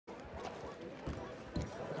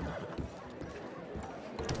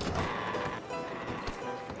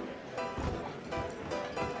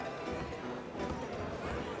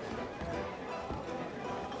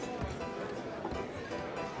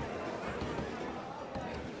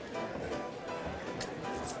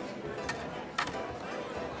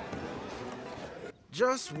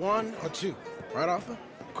Just one or two, right, Arthur?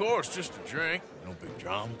 Of course, just a drink. No big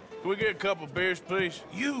drama. Can we get a couple beers, please?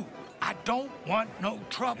 I don't want no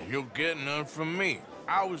trouble. You'll get none from me.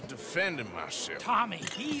 I was defending myself. Tommy,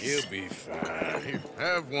 He'll be fine. Here,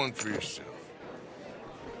 have one for yourself.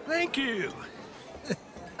 Thank you.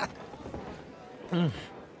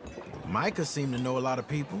 Micah seemed to know a lot of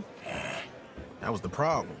people. That was the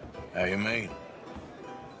problem. How you mean?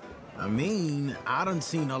 I mean, I done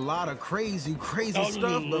seen a lot of crazy stuff,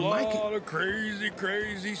 but Micah... A lot of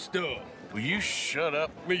crazy stuff. Will you shut up?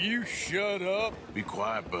 Will you shut up? Be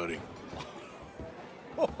quiet, buddy.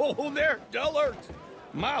 Oh, they're dullards.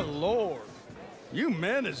 My lord. You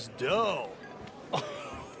men is dull.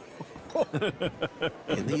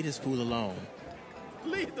 Hey, leave this fool alone.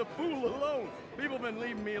 Leave the fool alone. People been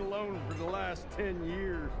leaving me alone for the last 10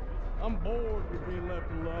 years. I'm bored with being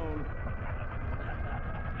left alone.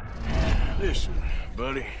 Listen,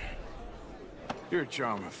 buddy. You're a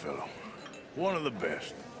charming fellow. One of the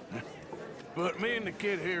best. But me and the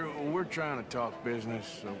kid here, we're trying to talk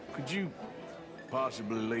business, so could you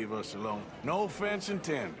possibly leave us alone? No offense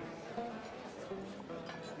intended.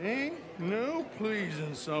 Ain't no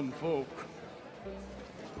pleasing some folk.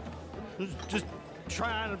 Just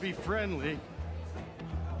trying to be friendly.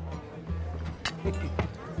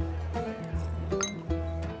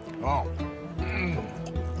 Oh.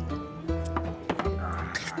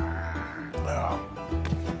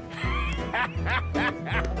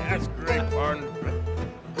 That's great, partner.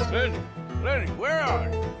 Lenny, where are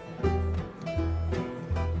you?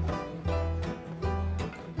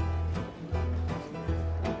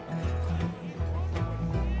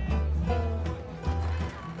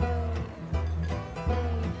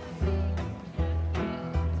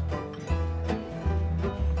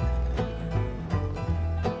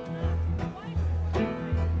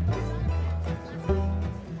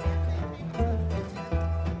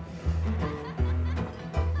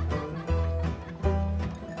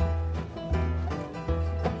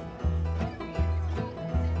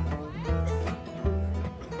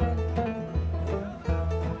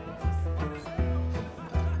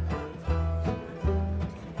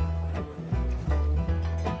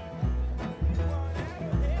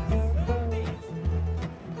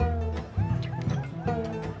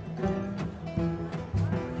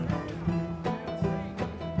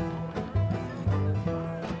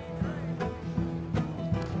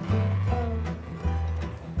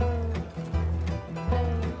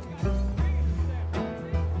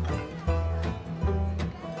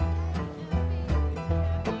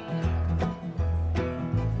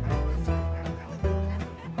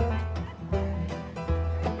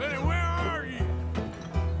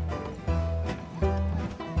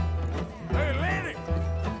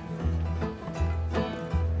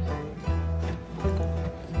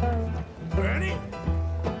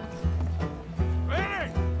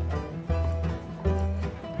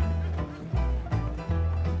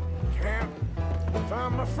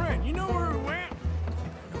 My friend, you know where he went?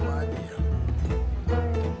 No idea.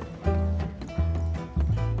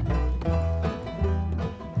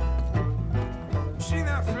 See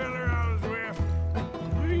that fella I was with?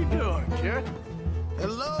 What are you doing, kid?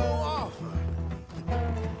 Hello, Arthur.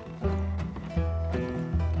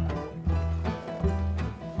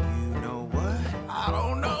 You know what? I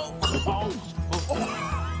don't know.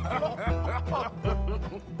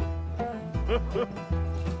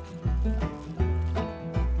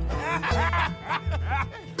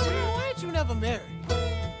 Why ain't you never married?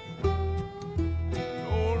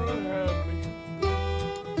 Lord help me.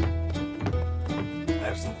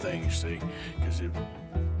 That's the thing, you see, because it...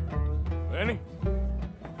 Lenny?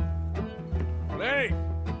 Lenny!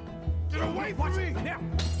 Get away from me! Now!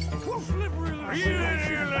 Whoa, slippery little Are you in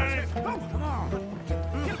here, Lenny? Oh, come on!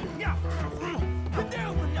 Get him! Yeah! Get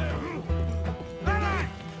down from there! Lenny!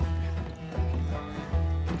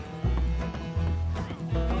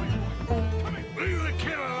 Leave the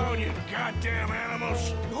kid alone, you goddamn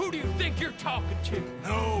animals! Who do you think you're talking to?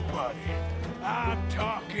 Nobody. I'm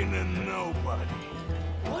talking to nobody.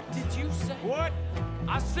 What did you say? What?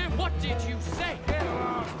 I said, what did you say? Get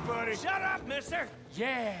lost, buddy. Shut up, mister!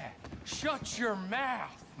 Yeah, shut your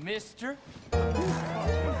mouth, mister.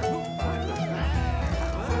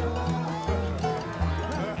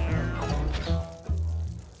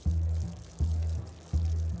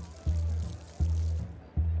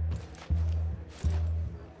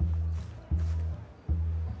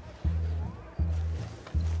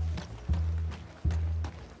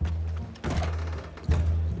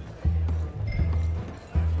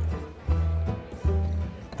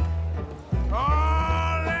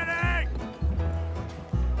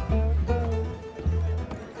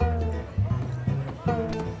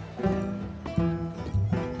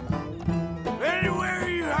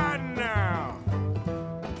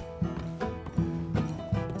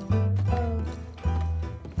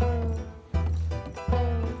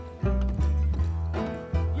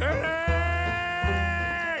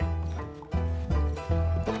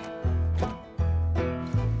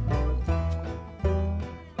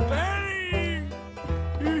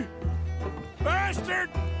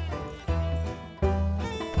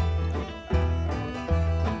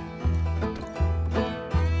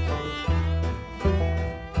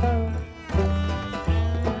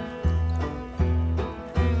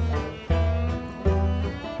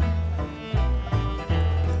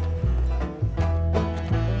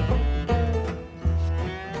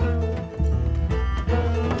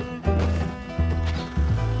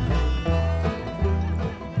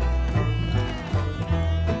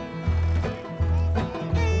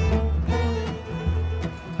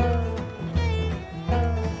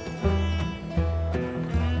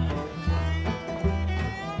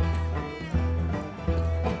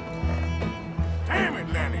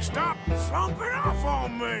 stop slumping off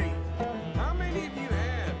on me! How many of you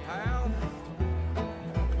had, pal?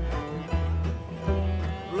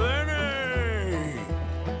 Lenny!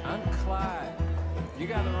 I'm Clyde. You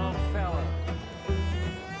got the wrong fella.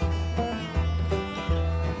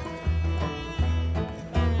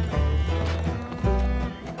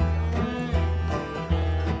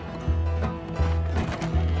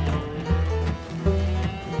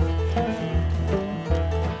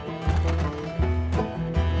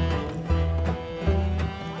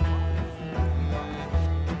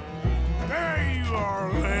 There you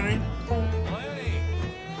are, Lenny. Lenny,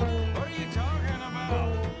 what are you talking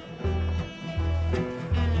about?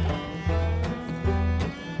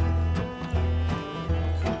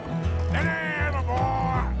 Lenny, the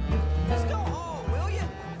boy! Just go home, will you?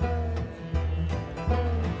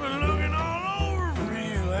 Been looking all over for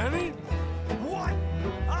you, Lenny. What?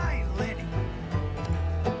 I ain't Lenny.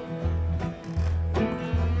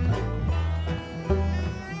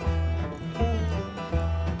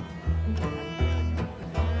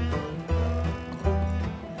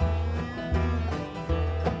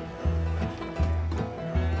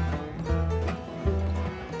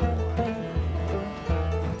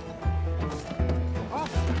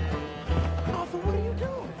 Arthur, what are you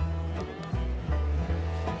doing?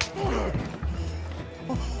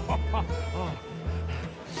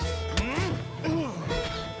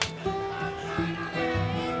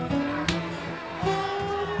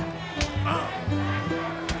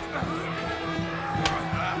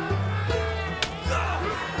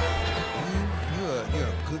 You're a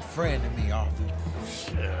good friend to me, Arthur.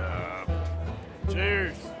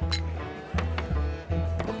 Cheers.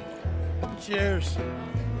 Cheers.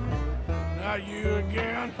 Not you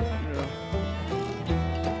again?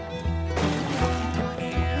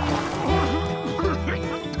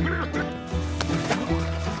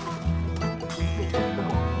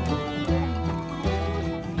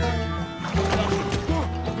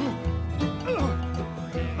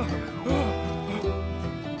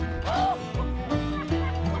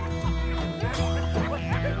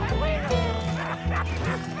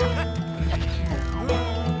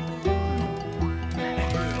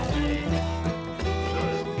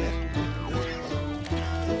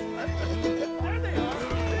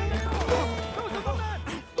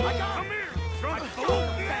 Come here, drunk fool!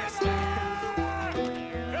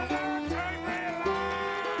 Come on, take me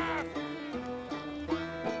alive!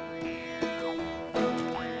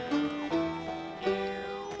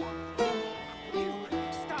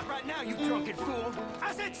 Stop right now, you drunken fool.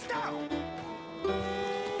 I said stop!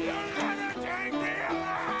 You're gonna take me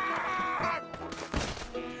alive!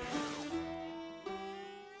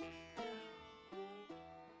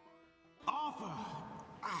 Arthur!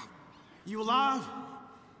 You alive?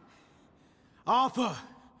 Arthur!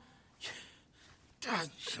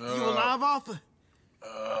 You alive, Arthur?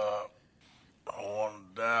 I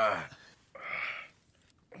want to die.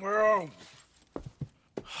 Well,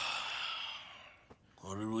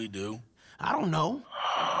 what did we do? I don't know.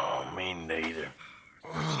 Oh, me neither.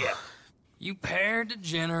 You pair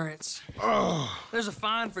degenerates. There's a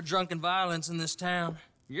fine for drunken violence in this town.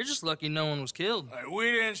 You're just lucky no one was killed. Hey,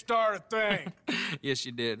 we didn't start a thing. Yes,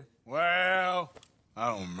 you did. Well, I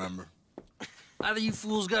don't remember. Either you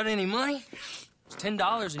fools got any money, it's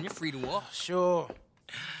 $10 and you're free to walk. Sure.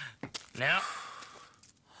 Now,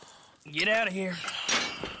 get out of here.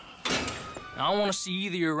 I don't want to see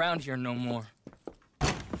either of you around here no more.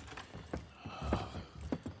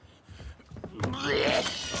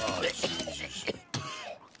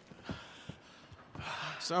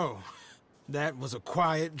 So, that was a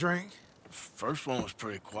quiet drink? First one was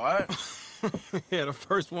pretty quiet. Yeah, the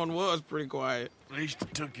first one was pretty quiet. At least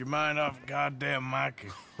it took your mind off goddamn Mikey.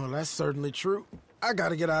 Well, that's certainly true. I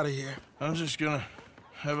gotta get out of here. I'm just gonna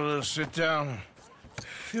have a little sit down and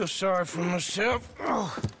feel sorry for myself.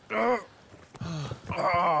 Oh.